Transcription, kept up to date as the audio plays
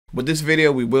With this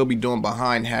video, we will be doing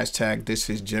behind hashtag this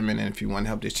is Jimin, and if you want to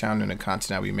help this channel and the content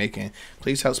that we're making,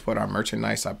 please help support our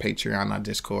merchandise, our Patreon, our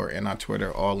Discord, and our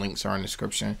Twitter. All links are in the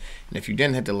description. And if you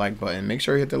didn't hit the like button, make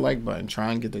sure you hit the like button.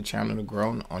 Try and get the channel to grow.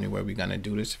 And the only way we're going to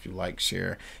do this if you like,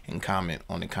 share, and comment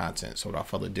on the content. So without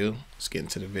further ado, let's get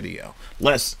into the video.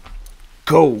 Let's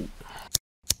go.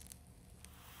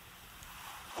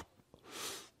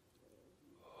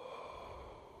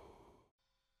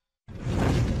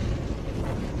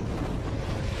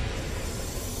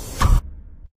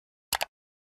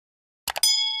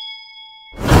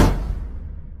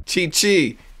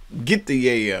 Chi, get the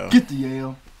yayo. Get the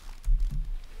yayo.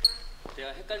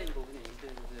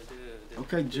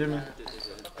 Okay, Jimin.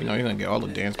 You know, you're gonna get all the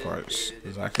dance parts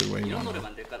exactly where you want them.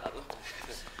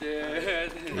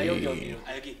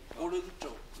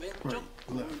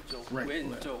 Right.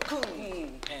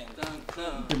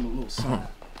 Give him a little song.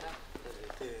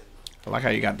 I like how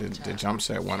you got the jump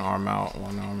set, one arm out,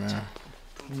 one arm in.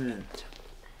 Yeah.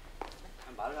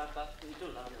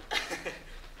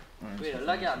 왜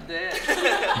연락이 안 돼? 왜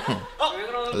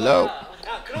그러는 Hello. 거야?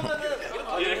 야, 그러면은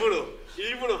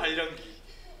일부러 발령기.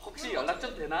 혹시 연락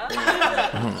좀 되나?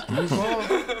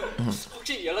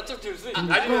 혹시 연락 좀 줄 수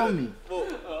있나? 아니면 뭐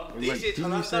 4시에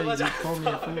전화 한다고 하자.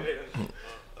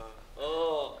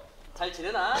 잘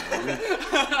지내나?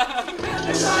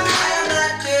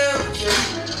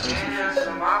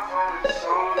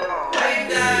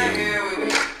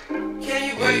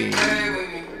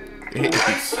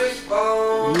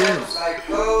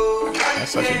 That's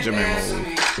such a Jimin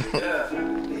move.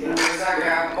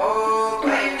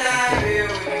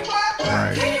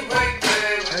 Right.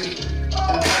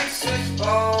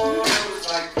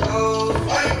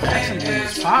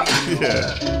 Yeah.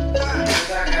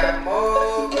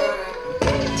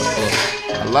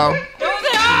 Hello?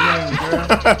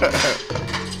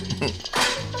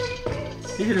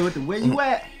 He hit it with the where you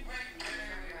at?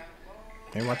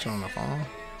 They watching on the phone?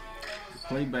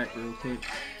 Play back real quick.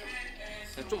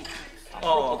 좀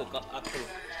앞으로 뻗을까? 앞으로.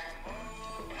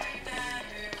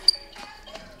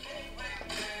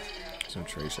 Some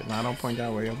trace it. Nah, don't point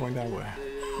that way. Don't point that way.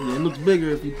 Yeah, it looks bigger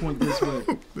if you point this way.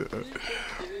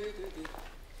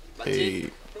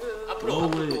 Hey. 앞으로.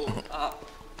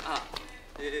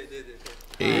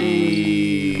 Hey.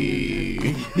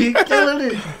 He killing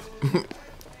it.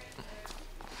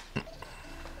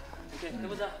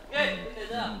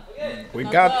 We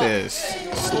got this.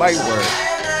 Slight work.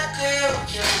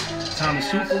 Time to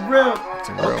shoot for real.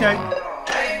 Okay. One.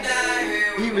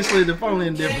 Even slid the phone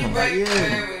in different. But yeah.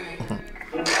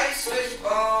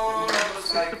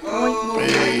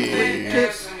 Hey.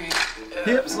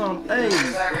 Hips on A.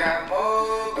 It's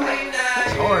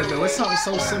hard though. It's something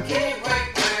so simple.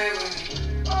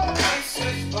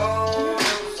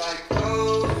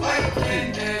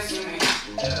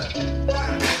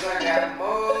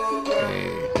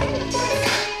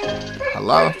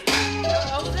 Hello?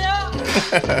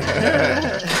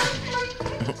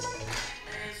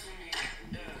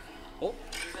 어?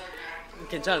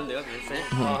 괜찮은데요, 민세?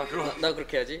 나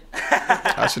그렇게 해야지.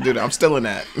 I should do that. I'm still in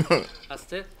that.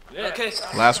 라스트? 오케이.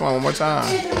 Last one more time. I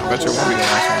bet you it won't be the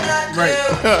last one. Right.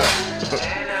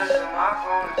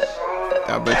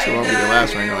 I bet you it won't be the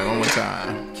last one. Going one more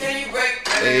time.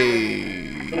 Hey.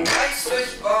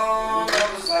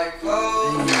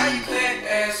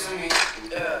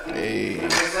 Hey.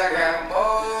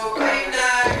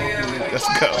 Let's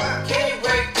go.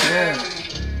 Yeah.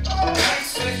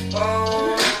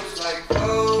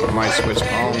 I might switch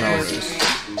phone numbers.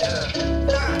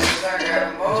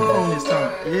 What's your phone this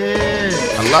time? Yeah.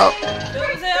 Hello?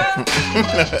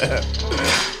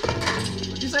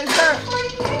 What'd you say, sir?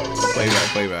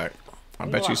 Playback. I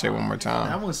bet you say one more That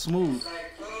time. one's smooth.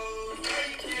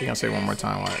 You gonna say one more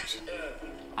time, watch.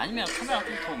 아니면 카메라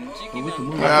좀 더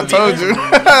움직이면. I told you.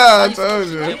 I told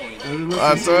you.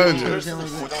 I told you.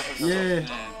 Yeah.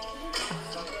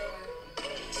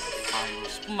 아 이거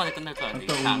 10분 만에 끝날 거 I 아니야?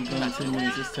 thought we were done 10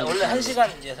 minutes. Just tell 원래 1시간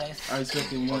예상했어. I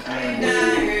expected 1 hour.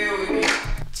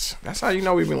 That's how you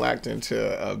know we've been locked into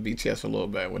BTS for a little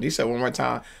bit. When he said one more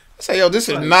time, I say, yo, this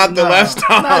is not the last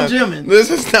time. Not Jimin.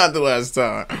 This is not the last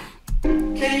time.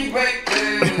 Can you break the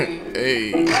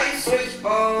Hey. light switch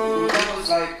phone? I was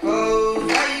like, oh,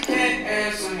 why you can't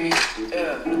answer me?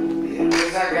 Yeah,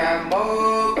 cause I got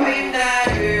more pain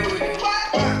out here with me.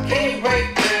 Can you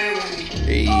break the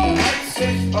Hey. light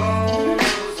switch phone? I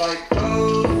was like,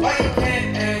 oh, why you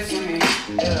can't answer me?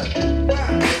 Yeah,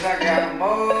 cause I got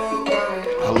more pain.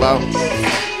 Hello?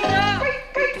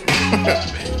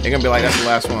 They're gonna be like, that's the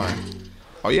last one.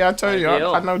 Oh yeah, I told you, I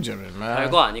know Jimin, man.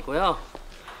 별거 아니고요.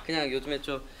 그냥 요즘에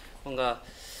좀 뭔가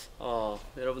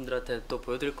여러분들한테 또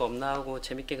보여드릴 거 없나 하고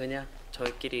재밌게 그냥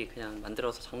저희끼리 그냥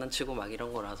만들어서 장난치고 막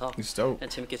이런 거라서 그냥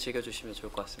재밌게 즐겨주시면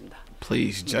좋을 것 같습니다.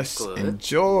 Please just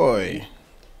enjoy.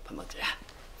 밥 먹자.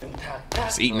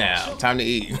 Let's eat now. Time to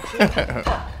eat.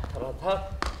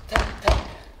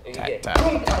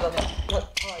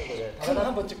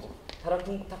 한번 찍고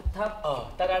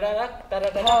타라쿵탁탁 따라라락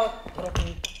따라라락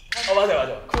타라쿵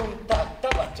맞아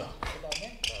쿵탁탁 맞죠.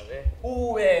 그다음에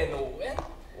오웬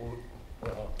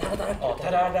따라라락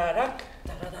따라라락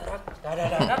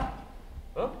따라라락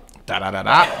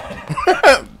따라라라.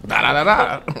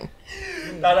 따라라라.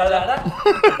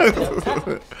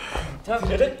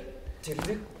 따라라락 드르륵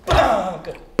빵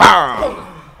끝.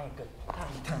 빵.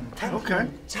 Okay.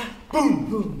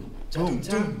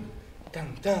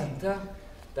 탕탕탕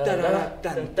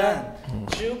따라라딴딴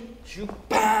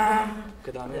슉슉빵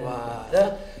그다음에 와라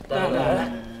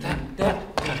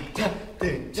따라라딴딴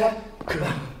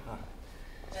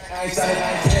I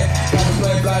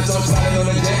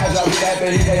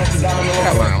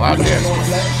learned a lot there.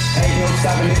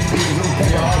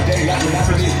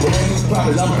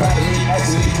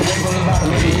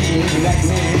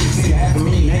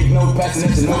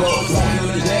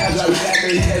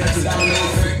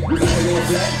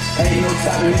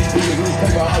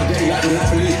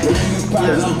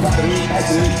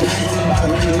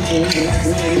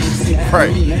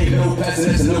 Right.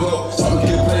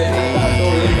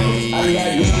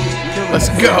 Let's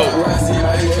go.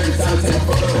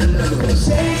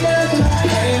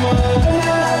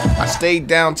 I stayed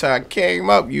down till I came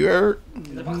up. You heard?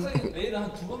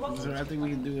 So I think we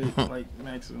can do it like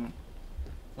maximum.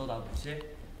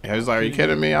 Yeah, he's like, are you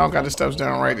kidding me? I don't got the steps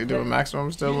down right to do a maximum.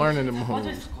 I'm still learning the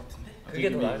moves. 그게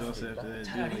더 나을 Also 수 after 있다. that, do it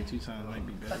차라리 like 2 times might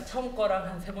be better. 딱 처음 거랑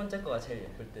한 세 번째 거가 제일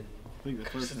예쁠 듯. I think the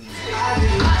first one.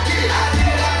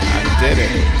 I did it.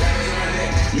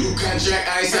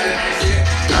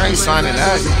 I ain't signing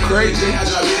that. You crazy?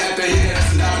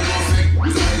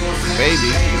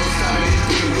 Baby.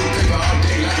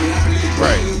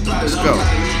 Right. Let's go.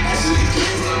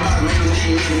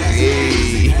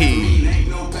 Hey.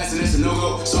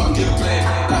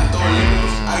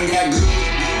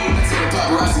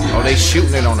 Oh, they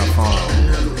shooting it on the phone.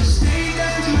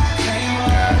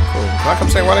 Yeah, cool. Like I'm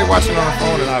saying, why they watching on the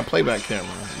phone and not a playback camera?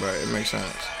 But it makes sense.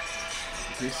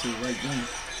 This is right there.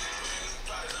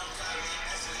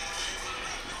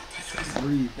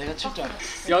 내가 칠줄 알아.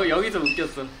 여기서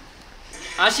웃겼어.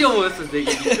 아쉬워 보였어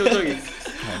되게 이 표정이.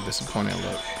 Yeah, disappointing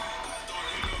look.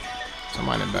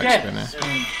 Somebody back spinning.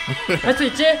 할 수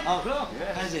있지? 그럼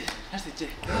해야지. 할 수 있지.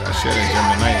 I should have Jim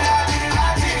tonight.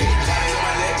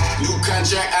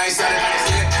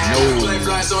 No.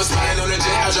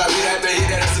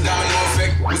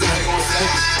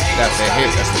 Got that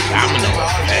hit. That's the domino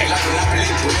effect.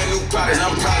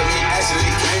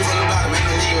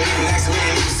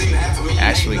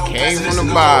 Actually came from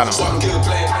the bottom.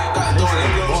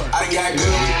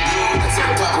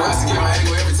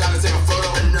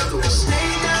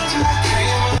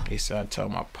 He said, I tell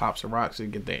my pops and rocks to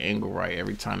get their angle right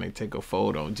every time they take a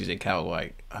photo. DJ Khaled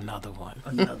like, another one.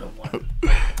 Another one.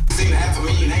 Stayed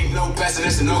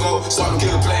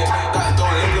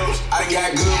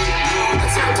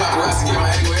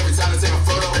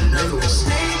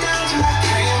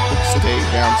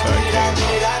down till I came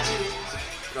up.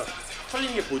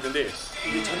 털리는 게 보이는데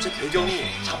이 전체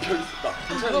배경이 잡혀 있다.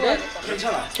 괜찮은데?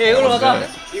 괜찮아. 오케이 이걸로 가자.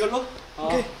 이걸로?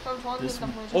 오케이.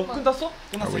 끝났어?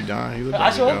 Are we done? You look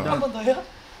아쉬워? like we 한 done. 번 더 해요?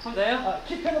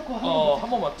 나요? 한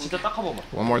번만. 진짜 딱 한 번만.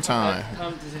 One more time.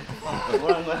 다음 드세요.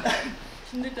 뭐라는 거야?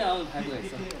 힘들 때 나오는 발부가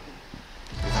있어.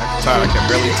 I'm tired. I can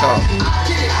barely talk.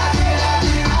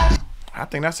 I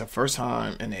think that's the first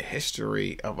time in the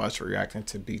history of us reacting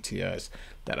to BTS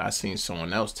that I seen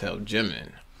someone else tell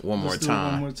Jimin one more Let's do it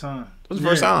time. one more time. What's the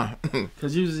first time?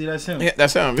 Because usually that's him. Yeah,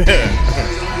 that's him. Yeah.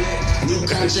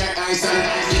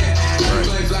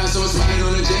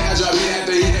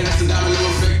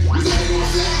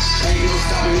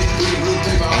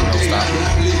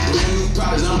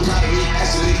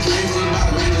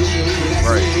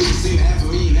 Right.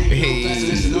 Hey.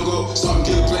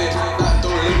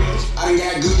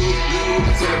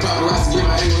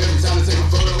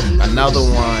 Another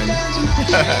one.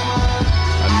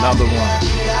 Another one.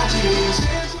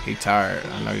 He tired.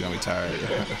 I know he's gonna be tired.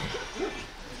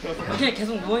 그냥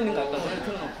계속 누워 있는 거 할까?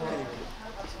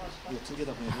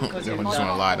 Just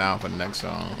wanna lie down for the next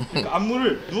song.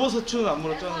 안무를 누워서 추는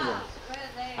안무로 짜는 거.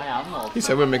 아니 아무 없어. He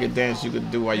said we'll make a dance you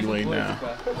could do while you lay down.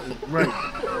 Right.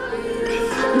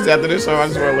 He said after this song I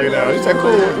just wanna lay down. He said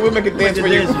cool, we'll make a dance for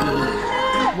you.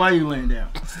 Why are you laying down?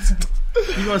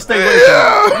 You gonna stay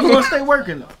working? You gonna stay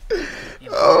working though?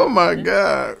 Oh my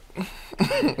god.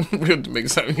 We have to make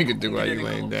something you can do while you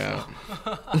laying down.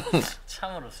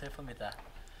 참으로 슬픕니다.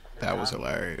 That was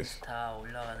hilarious. 다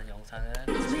올라가는 영상은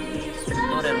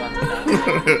노래로 합니다.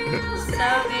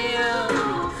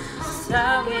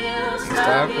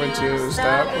 Stop with you,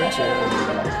 stop with you.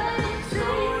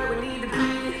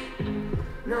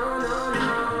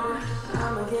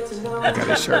 I got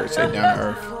a shirt, say down to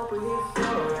earth.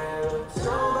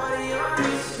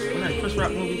 Wasn't that Chris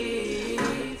Rock movie?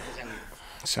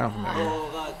 Sound familiar.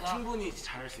 충분히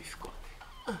잘할 수 있을 것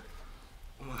같아.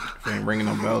 If you ain't ringing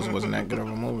no bells, it wasn't that good of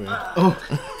a movie.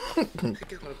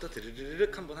 새끼부터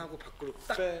드르르륵 한번 하고 밖으로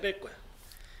딱 뺄 거야.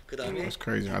 그 다음에 That's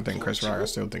crazy. I think Chris Rock. I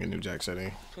still think of New Jack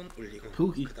City. 손 올리고.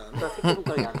 Pookie. 그 다음에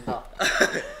새끼손가락이 안다.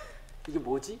 이게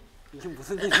뭐지? 이게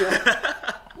무슨 일이야?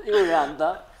 이걸 왜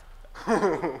안다?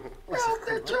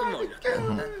 조금만 올려.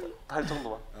 발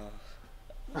정도만.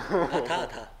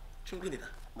 다 충분히다.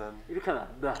 난 이렇게 하면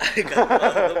안다.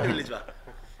 그러니까 너무 올리지 마.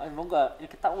 아니 뭔가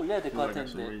이렇게 딱 올려야 될 것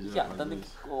같은데 이게 안 닿는 게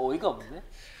어이가 없네.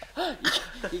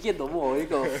 이게 너무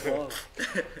어이가 없어.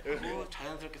 그리고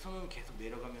자연스럽게 손은 계속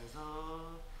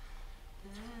내려가면서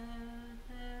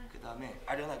그 다음에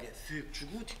아련하게 슥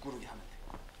주고 뒷구르기 하면 돼.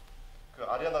 그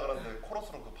아리아나 그란데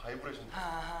코러스로 그 바이브레이션.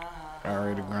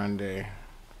 Ariana Grande.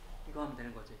 이거 하면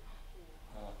되는 거지.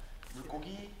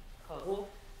 물고기 하고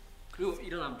그리고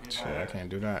일어나면 되는 Shit, 거야. I can't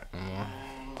do that anymore.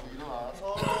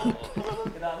 일어나서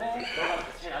그 다음에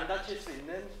너가 제일 안 다칠 수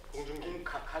있는 공중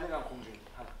가능한 공중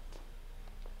하나.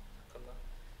 잠깐만.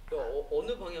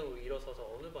 어느 방향으로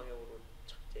일어서서 어느 방향으로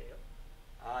착지해요?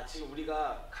 아 지금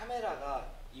우리가 카메라가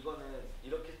이거는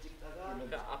이렇게 찍다가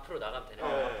그냥 앞으로 나가면 되는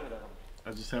앞으로 거야. 나가면 돼.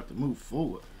 I just have to move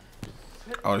forward.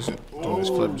 Oh, this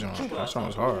flip jump. That song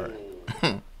was hard.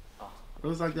 It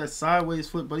was like that sideways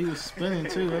flip, but he was spinning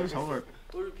too. That was hard.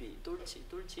 똘비, 똘비,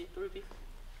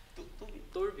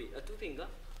 뚜비인가?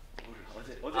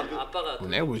 어제 아빠가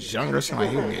When they was younger, it seemed like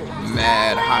he would get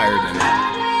mad higher than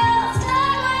that.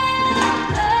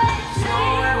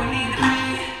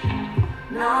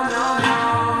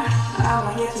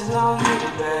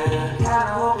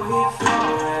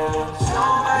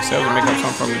 Except to make up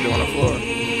something from you do on the floor.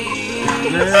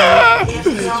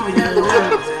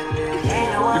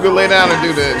 You could lay down and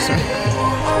do this.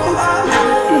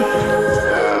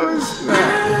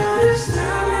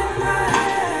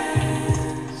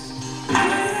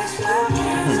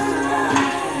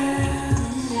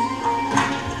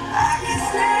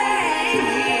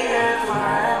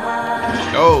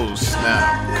 Oh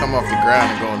snap! Come off the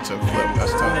ground and go into a flip.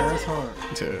 That's tough. That's hard.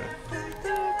 Yeah.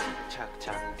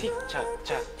 착착 틱착착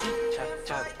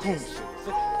틱착착 쿵쑥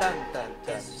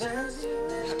딴딴딴.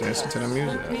 Just dancing to the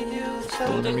music.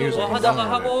 Follow the music. I'm 하다가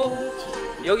done with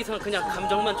하고 여기서는 그냥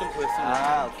감정만 좀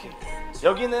보였습니다. 아 오케이.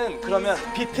 여기는 그러면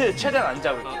비트 최대한 안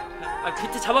잡을게. 아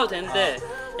비트 잡아도 되는데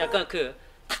약간 그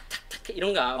탁탁탁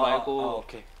이런 거 말고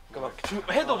오케이. 그러니까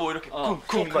막 해도 뭐 이렇게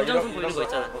쿵쿵 막 감정선 보이는 거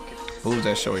있잖아. 오케이. Who's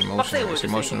that show emotion? It's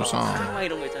emotional song. 막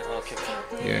이런 거 있잖아. 오케이.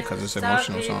 Yeah, because it's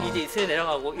emotional 이제 song. 이슬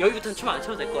내려가고 여기부터는 춤 안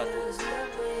춰도 될 것 같아.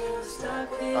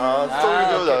 아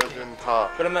스토리들은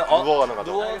다 그러면 누워가는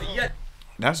거죠. 누워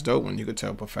That's dope when you could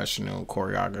tell professional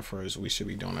choreographers we should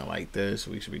be doing it like this,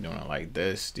 we should be doing it like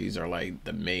this. These are like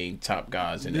the main top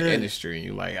guys in the industry. And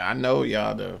you like, I know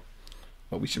y'all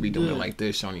but we should be doing it like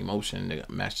this, showing emotion to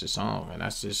match the song. And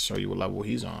that's just show you what level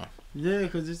he's on. Yeah,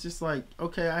 because it's just like,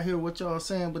 okay, I hear what y'all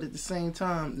saying, but at the same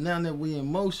time, now that we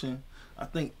in motion, I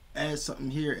think add something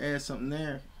here, add something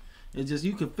there. It's just,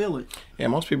 you can feel it. Yeah,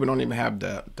 most people don't even have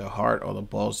the heart or the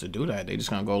balls to do that. They just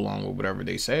gonna go along with whatever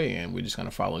they say, and we're just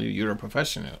gonna follow you. You're a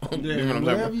professional. Yeah, You know what I'm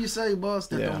whatever saying? you say, boss,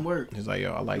 that don't work. It's like,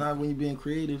 yo, I like. Not when you're being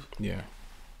creative. Yeah.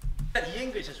 이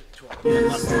앵글 진짜 좋아.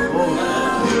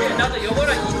 나도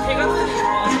요거랑 이 대각선이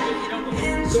이런 거.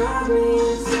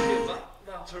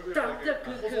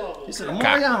 He said,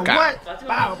 Marion, what?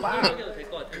 마지막에 이렇게 해도 될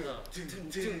것 같아서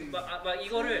막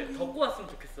이거를 덮고 왔으면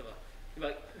좋겠어.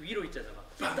 막 위로 있잖아.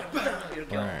 막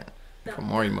이렇게. Right. Put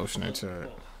more emotion into it.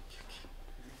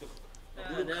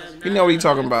 You know what he's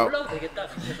talking about. 올라도 되겠다.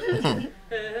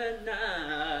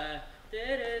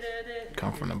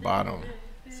 Come from the bottom.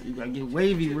 So you gotta get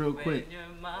wavy real quick.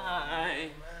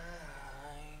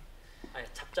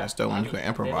 That's dope when you can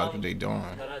improvise what they doing.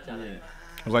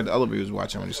 It was like the other people was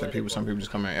watching when you said some people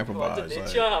just come in and improvise. 내 Like,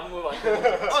 취향 안무 맞아.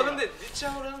 근데 네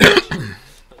취향으로 하는 거지.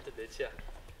 내 취향.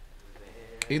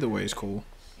 either way is cool.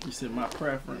 You said my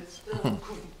preference.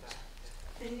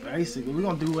 Basically, we're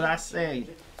gonna do what I say.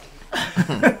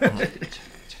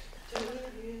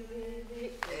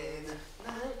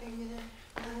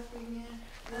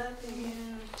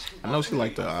 I know she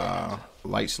like the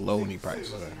lights low when he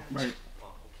practices. Right.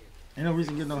 Ain't no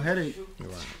reason to get no headache.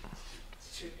 Right.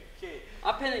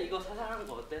 앞에는 이거 사살하는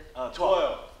거 어때? 아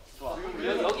좋아요. 좋아.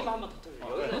 여기만 한번 더 틀려.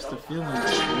 What's the feeling?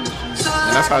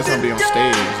 And that's how it's gonna be on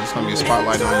stage. It's gonna be a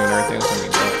spotlight on you and everything's gonna be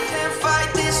dope.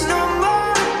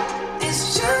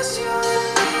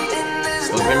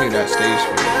 So give me that stage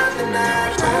for you. Give me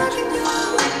that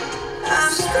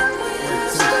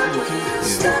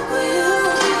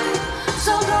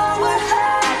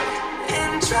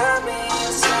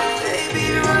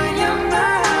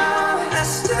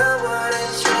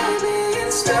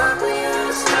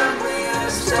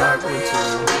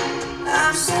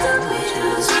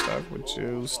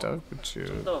stuck with you.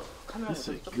 This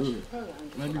is good.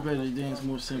 Maybe better dance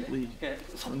more simply.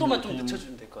 속도만 좀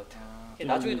늦춰주면 될 것 같아요.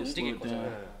 나중에도 움직일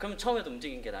거잖아요. 그럼 처음에도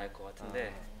움직인 게 나을 것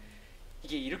같은데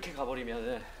이게 이렇게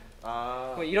가버리면은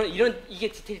이런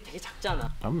이게 디테일이 되게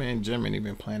작잖아. My man Jimin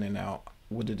even planning out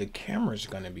what are the cameras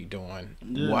gonna be doing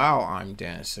while I'm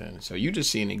dancing. So you just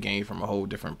seeing the game from a whole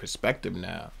different perspective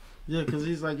now. Yeah, because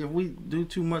he's like, if we do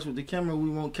too much with the camera, we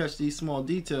won't catch these small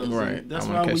details. Right. And that's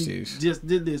why we just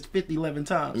did this 11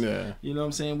 times. Yeah. You know what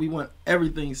I'm saying? We want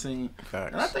everything seen.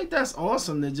 Facts. And I think that's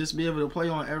awesome to just be able to play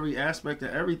on every aspect of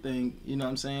everything. You know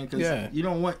what I'm saying? Because you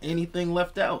don't want anything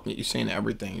left out. You're seeing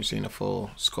everything. You're seeing the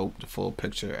full scope, the full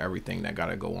picture, everything that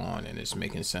gotta go on, and it's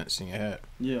making sense in your head.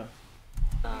 Yeah.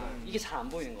 이게 잘 안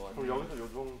보이는 것 같아. 그럼 여기서 요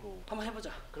정도. 한번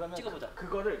해보자. 그러면 찍어보자.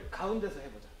 그거를 가운데서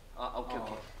해보자. 오케이.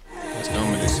 That's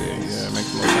normal to see. Yeah, it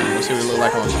makes more sense. Let's see what it look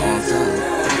like on film.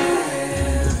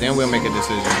 Then we'll make a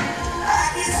decision. You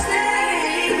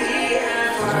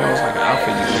know, it's like an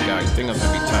outfit you pick out. You think it's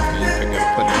gonna be tough, and you pick it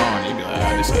up, put it on, you be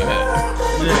like, this ain't it.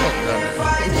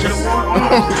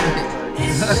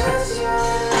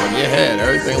 On your head,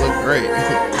 everything look great.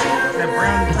 That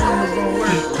brown was gonna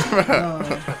work.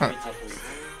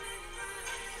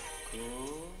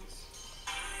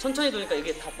 천천히 도니까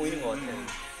이게 다 보이는 것 같아.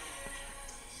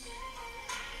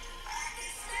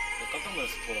 깜짝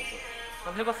놀랐어 돌아서.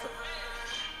 한번 해봤어.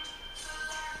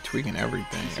 Tweaking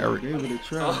everything. Give it a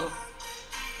try.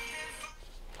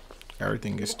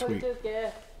 Everything gets tweaked.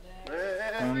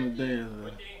 Final day.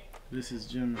 This is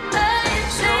Jimin.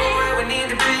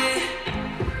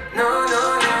 No,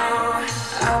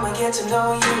 I'ma get to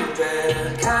know you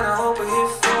better. Kinda hope we're here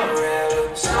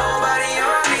forever. There's nobody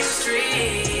on these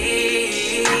streets.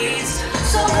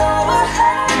 So go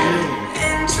ahead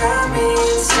and try me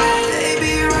inside.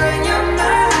 Baby, run your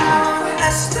mouth. I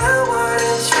still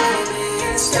wanna try me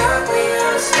and stuck with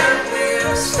you, stuck with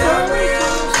you, stuck with you.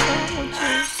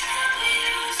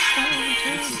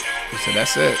 So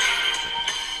that's it.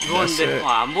 누웠는데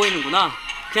안 보이는구나.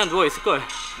 그냥 누워 있을 걸.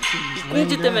 이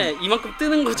꽁지 때문에 이만큼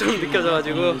뜨는 것처럼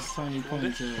느껴져가지고.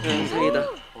 상이다.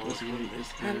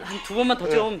 한 두 번만 더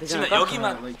찍어보면 되지 않을까?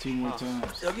 여기만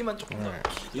조금 더.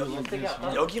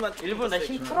 여기만 일부러 나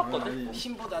힘 풀었거든.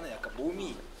 힘보다는 약간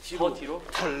몸이 더 뒤로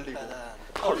털리고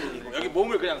여기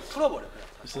몸을 그냥 풀어버려.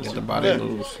 Get the body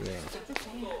loose. Yeah.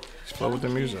 Just flow with the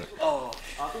music.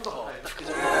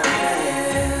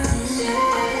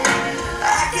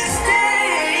 I can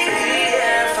stay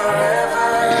here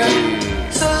forever.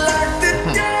 So lock the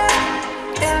door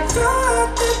and throw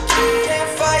out the key. Can't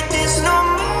fight this no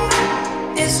more.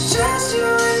 It's just you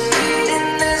and me,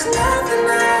 and there's nothing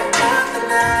I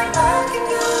can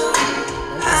do.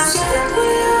 I'm stuck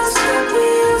with you, stuck with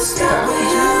you, stuck with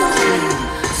you.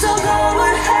 So go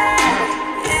ahead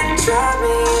and drop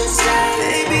me inside,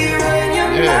 baby, run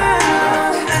your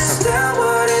mouth. I still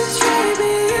wouldn't trade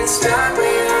me and stuck with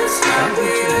you, stuck with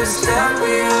you, stuck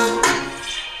with you.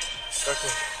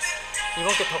 이번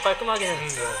게 더 깔끔하긴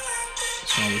했는데.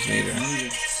 This one was needed.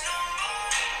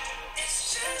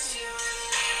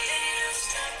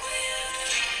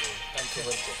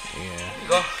 Yeah.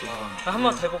 이거 한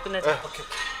번 더 해보고 끝내자.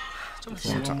 좀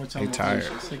One more time. He tired.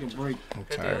 Let's take a break. I'm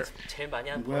tired. 제일 많이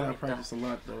한 I'm glad I 번 있다. practiced a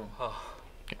lot though.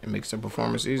 It makes the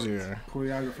performance easier.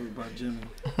 Choreography by Jimin.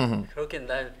 그렇긴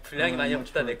난 분량이 많이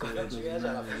없다 내 거. 같이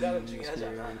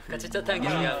짰다는 게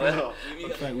중요한 거야.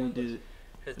 In fact, we did.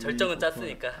 그래서 절정은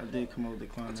짰으니까. I did come up with the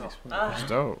climax. It's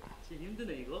dope. 지금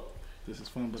힘드네 이거. This is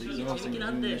fun, but exhausting. We're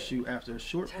going to shoot after a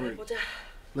short break. 해보자.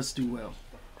 Let's do well.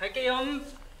 갈게요.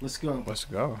 Let's go. Let's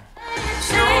go.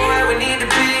 Know where we need to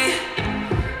be.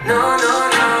 No.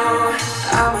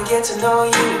 I'ma get to know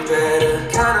you better.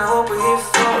 Kinda hope we're here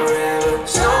forever.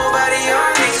 There's nobody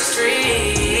on these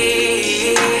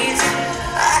streets.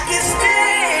 I can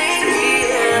stay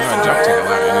here I jumped to the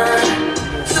forever.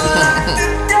 So lock the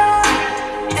door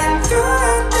and throw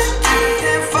out the key.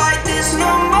 Can't fight this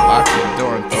no more. Lock the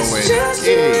door and throw away It's the just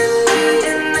you key.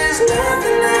 and there's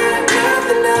nothing I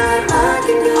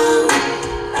can do.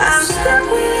 I'm stuck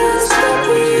with you, stuck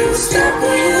with you, stuck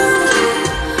with you.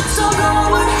 So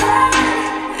go ahead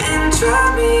and try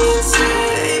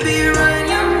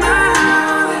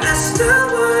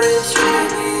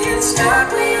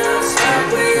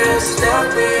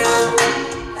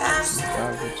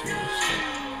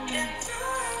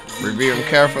Review him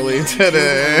carefully to the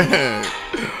end.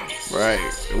 Right.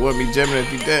 It wouldn't be Jimin if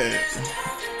he did.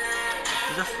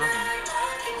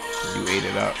 You ate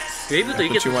it up. 웨이브도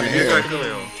이게 What you want to hear?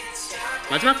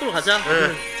 마지막 걸로 가자.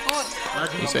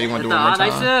 You say you want to do 아, one more time?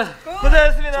 나이스.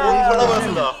 고생하셨습니다.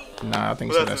 Nah, I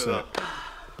think so. That's it.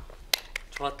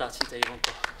 좋았다 진짜 이번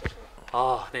거.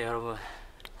 아, 네 여러분.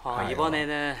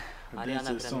 이번에는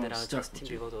아리아나 그란데랑 저스틴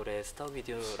비버 노래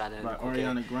스타비디오라는 곡에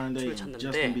춤을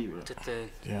췄는데 어쨌든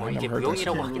뭐 이게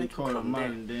무용이라고 하기는 좀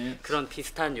그런데 그런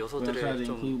비슷한 요소들을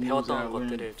좀 배웠던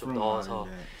것들을 좀 넣어서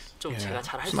좀 제가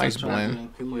잘 할 수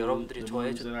있는 그리고 여러분들이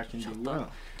좋아해 주셨던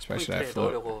포인트를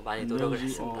넣으려고 많이 노력을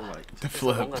했습니다.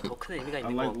 그래서 뭔가 더 큰 의미가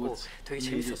있는 것 같고 되게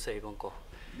재밌었어요 이번 거.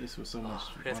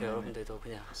 그래서 여러분들도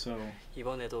그냥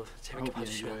이번에도 재밌게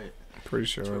봐주시면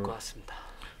좋을 것 같습니다.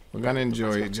 We're gonna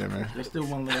enjoy it, Jimin. There's still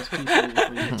one last piece for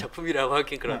you. 작품이라고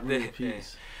하긴 그런데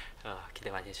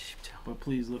기대 많이 해주십시오. But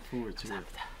please look forward to it.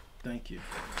 Thank you.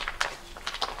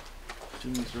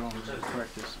 Jimin's drawing to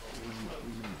practice.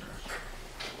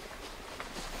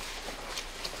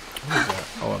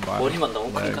 머리만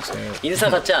너무 크니까 인사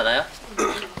같지 않아요?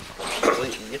 뭐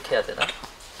이렇게 해야 되나?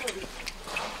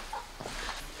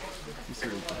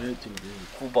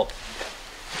 구벅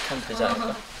하면 되지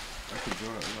않을까?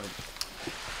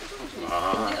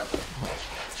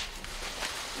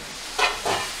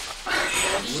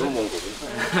 무슨 몽골이?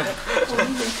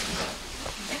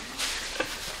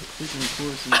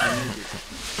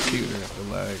 Cute at the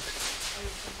legs.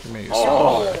 You made it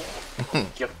small.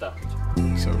 귀엽다.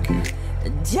 So cute.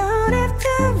 Don't have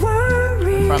to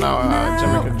worry. Find out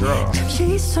Jimin can draw.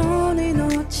 잠시 손을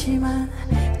놓지만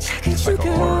작은 It's like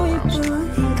a horror around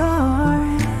something. 주교일 걸.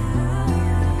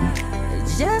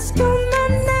 Just call my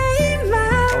name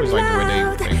out. I always like the way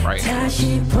they write.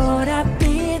 다시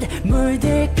보랏빛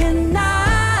물들 그날.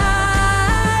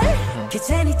 'Cause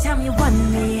anytime you want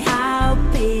me, I'll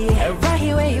be right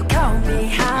here where you call me.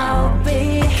 I'll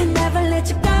be. Never let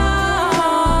you go.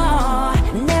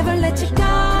 Never let you go.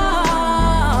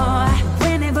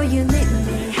 Whenever you need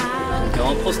me, I'll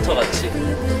영화 포스터 같이 be.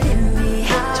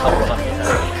 잡으러 갑니다.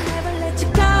 Never let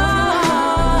you go.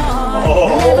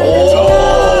 Never let you go.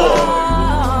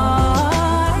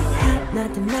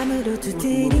 나도 마음으로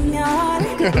두드리면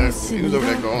He was over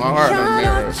there going hard on the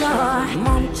mirror.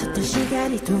 멈췄던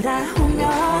시간이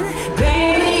돌아오면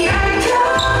Baby, I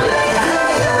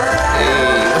Hey,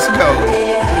 let's go.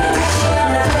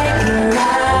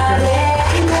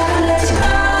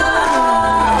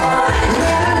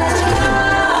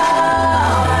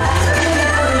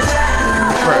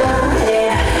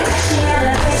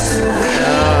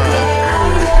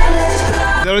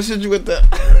 Notice you with the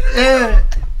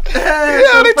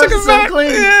yeah, they took it back.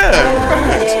 Clean. Yeah.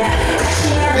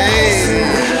 Hey.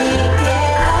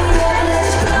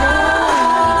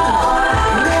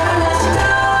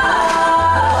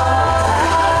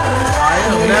 I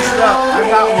messed up. I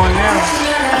got one now.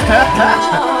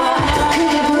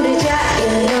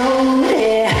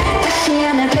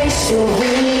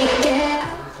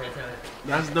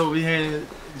 That's dope. We had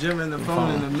Jimin the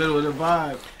phone in the middle of the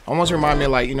vibe. Almost remind me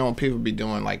of, like, you know, when people be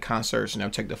doing like concerts and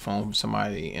they'll take the phone from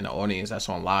somebody in the audience that's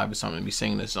on live or something and be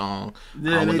singing the song.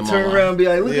 Yeah, with they them turn on. around and be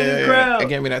like, look at the crowd. It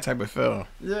gave me that type of feel.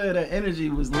 Yeah, that energy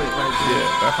was lit right there.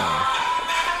 Yeah, definitely.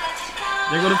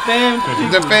 There go the fan.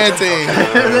 The fan team.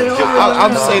 I'll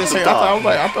just say the same. I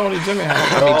thought only Jimin had.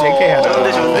 I mean, JK had a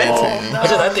fan team.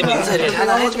 어제 나 때문에 인사를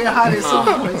하나 Don't 해줘. get hot at some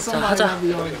point. Somebody gonna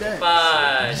be on that.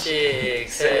 5,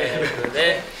 6, 7,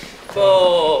 8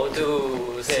 4,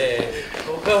 2, 3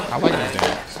 go. I like this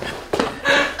dance.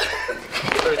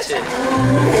 그렇지.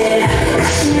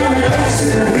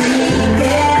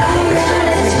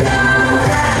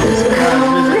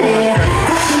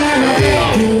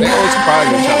 They always surprise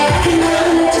each other.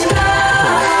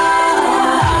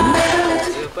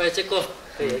 이거 빨리 찍고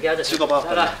그 얘기하자. 찍어봐.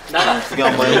 나가. 구경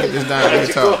한번 해. Get this down.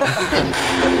 Let's talk.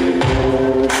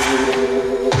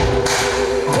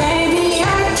 Baby,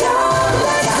 I don't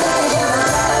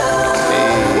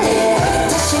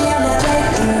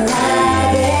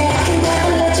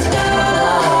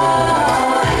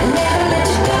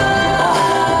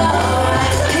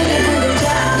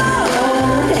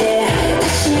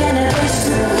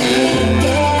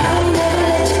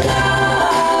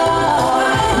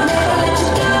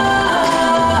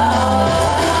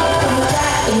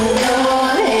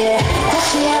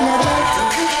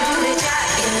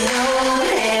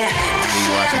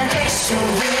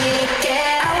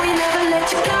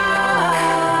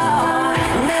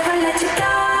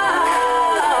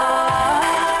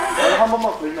한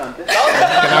번만 걸면 안 돼?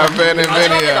 Can I be in the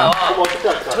video?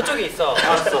 저쪽에 있어.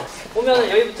 알았어. 오면은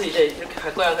여기부터 이제 이렇게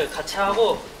갈 거야. 그래서 같이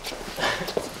하고.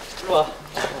 일로 와.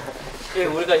 그래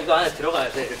우리가 이거 안에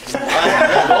들어가야 돼. 이렇게.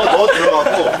 너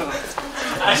들어가고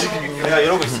내가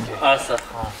이러고 있을게. 알았어.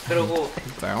 그러고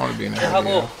I want to be in the 하고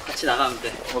video. 같이 나가면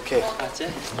돼. 오케이. 알았지?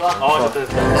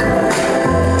 좋다.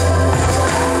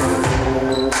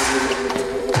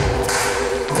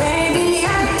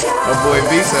 My boy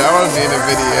B said, I want to be in the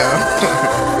video.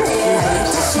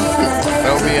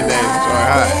 Don't be in there. Enjoy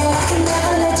hot.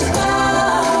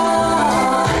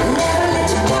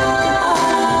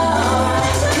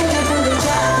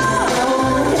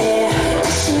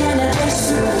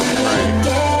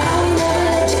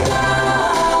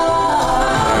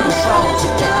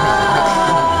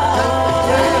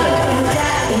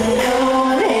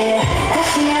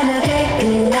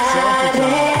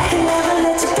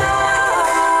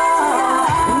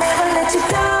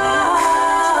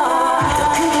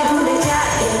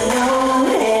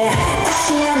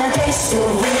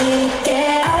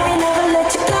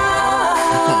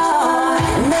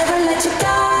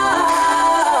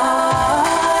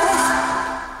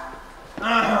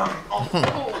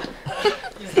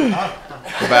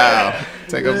 Bow.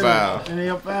 Take a bow. And they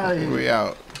up out of here. We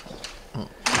out.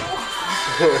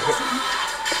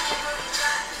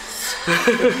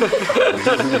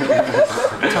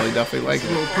 Charlie definitely like A it.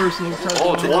 little personal touch.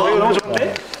 너무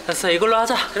좋은데? 됐어 이걸로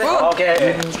하자. 그래.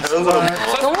 오케이. 자연스럽게.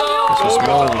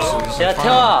 야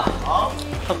태화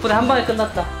덕분에 한 방에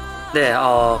끝났다. 네,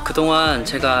 그동안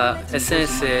제가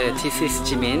SNS에 This is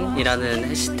Jimin이라는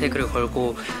해시태그를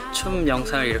걸고 춤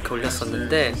영상을 이렇게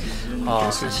올렸었는데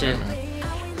사실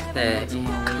네, 이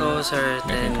Closer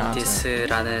Than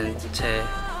This라는 제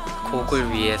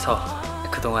곡을 위해서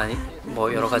그동안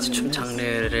뭐 여러 가지 춤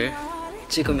장르를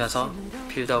찍으면서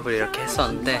빌드업을 이렇게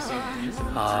했었는데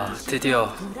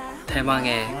드디어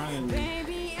대망의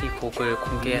이 곡을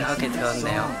공개하게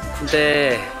되었네요.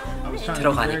 근데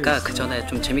들어가니까 그 전에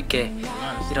좀 재밌게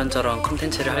이런저런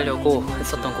컨텐츠를 하려고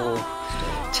했었던 거고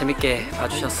재밌게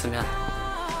봐주셨으면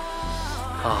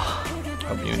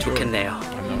좋겠네요.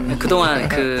 그동안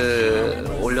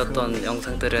그 올렸던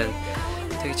영상들은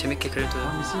되게 재밌게 그래도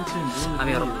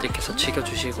아미 여러분들께서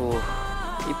즐겨주시고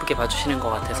이쁘게 봐주시는 것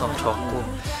같아서 좋았고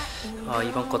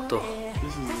이번 것도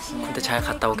군대 잘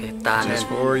갔다 오겠다는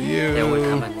내용을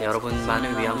담은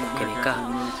여러분만을 위한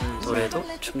곡이니까 노래도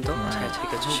춤도 잘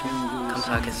즐겨주시면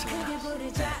감사하겠습니다.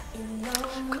 네.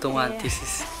 그동안 This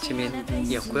is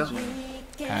Jimin이었고요.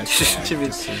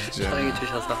 지민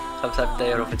사랑해주셔서 감사합니다.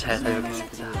 여러분 잘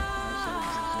다녀오겠습니다.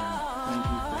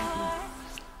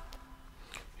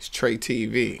 It's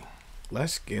TRE-TV.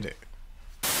 Let's get it.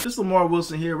 This is Lamar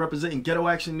Wilson here representing Ghetto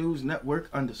Action News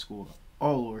Network _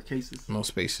 all lower cases. No And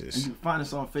spaces. you can find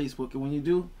us on Facebook, and when you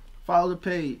do, follow the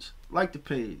page, like the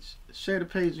page, share the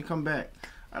page, and come back.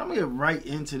 I'm gonna get right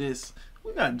into this.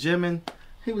 We got Jimin.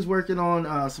 He was working on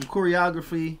some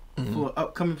choreography for an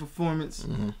upcoming performance,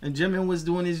 and Jimin was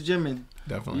doing his Jimin.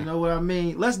 Definitely. You know what I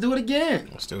mean? Let's do it again.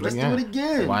 Let's do it Let's again. do it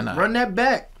again. Why not? Run that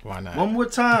back. Why not? One more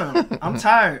time. I'm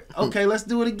tired. Okay, let's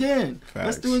do it again.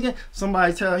 Let's do it again.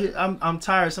 Somebody tell him I'm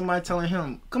tired. Somebody telling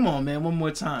him, come on, man, one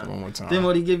more time. One more time. Then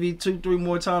what he give you 2-3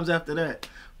 more times after that.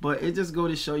 But it just go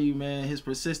to show you, man, his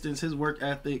persistence, his work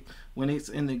ethic. When it's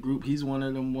in the group, he's one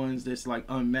of them ones that's like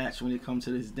unmatched when it comes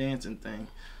to this dancing thing.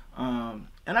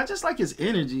 And I just like his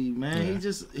energy, man.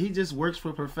 Yeah. He just works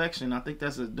for perfection. I think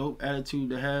that's a dope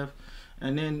attitude to have.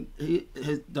 And then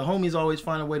the homies always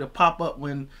find a way to pop up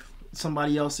when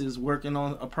somebody else is working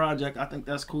on a project. I think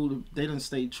that's cool. They didn't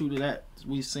stay true to that.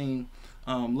 We've seen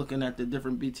looking at the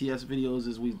different BTS videos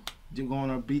as we go on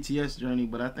our BTS journey.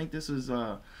 But I think this is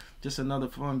just another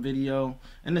fun video.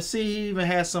 And to see he even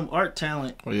had some art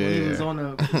talent when he was on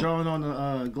the drawing on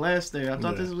the glass there. I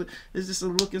thought this was just a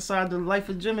look inside the life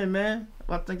of Jimin, man.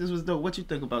 I think this was dope. What you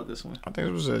think about this one? I think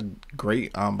it was a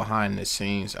great behind the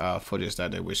scenes footage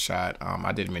that it was shot.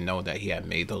 I didn't even know that he had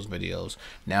made those videos.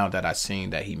 Now that I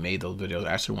seen that he made those videos,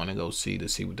 I actually want to go see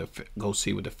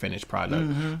what the finished product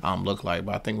looked like.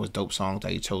 But I think it was dope songs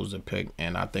that he chose to pick,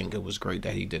 and I think it was great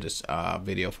that he did this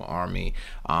video for Army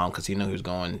because he knew he was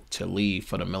going to leave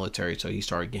for the military, so he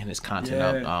started getting his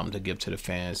content up to give to the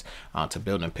fans to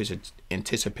build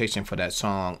anticipation for that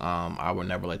song. I Will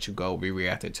Never Let You Go. We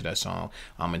reacted to that song.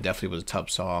 It definitely was a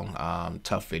tough song,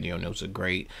 tough video, and it was a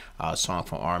great song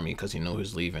from Army because he knew he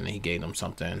was leaving and he gave them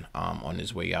something on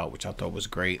his way out, which I thought was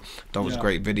great. Thought it was a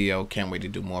great video. Can't wait to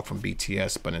do more from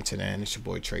BTS. But until then, it's your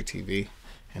boy TRE-TV,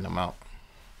 and I'm out.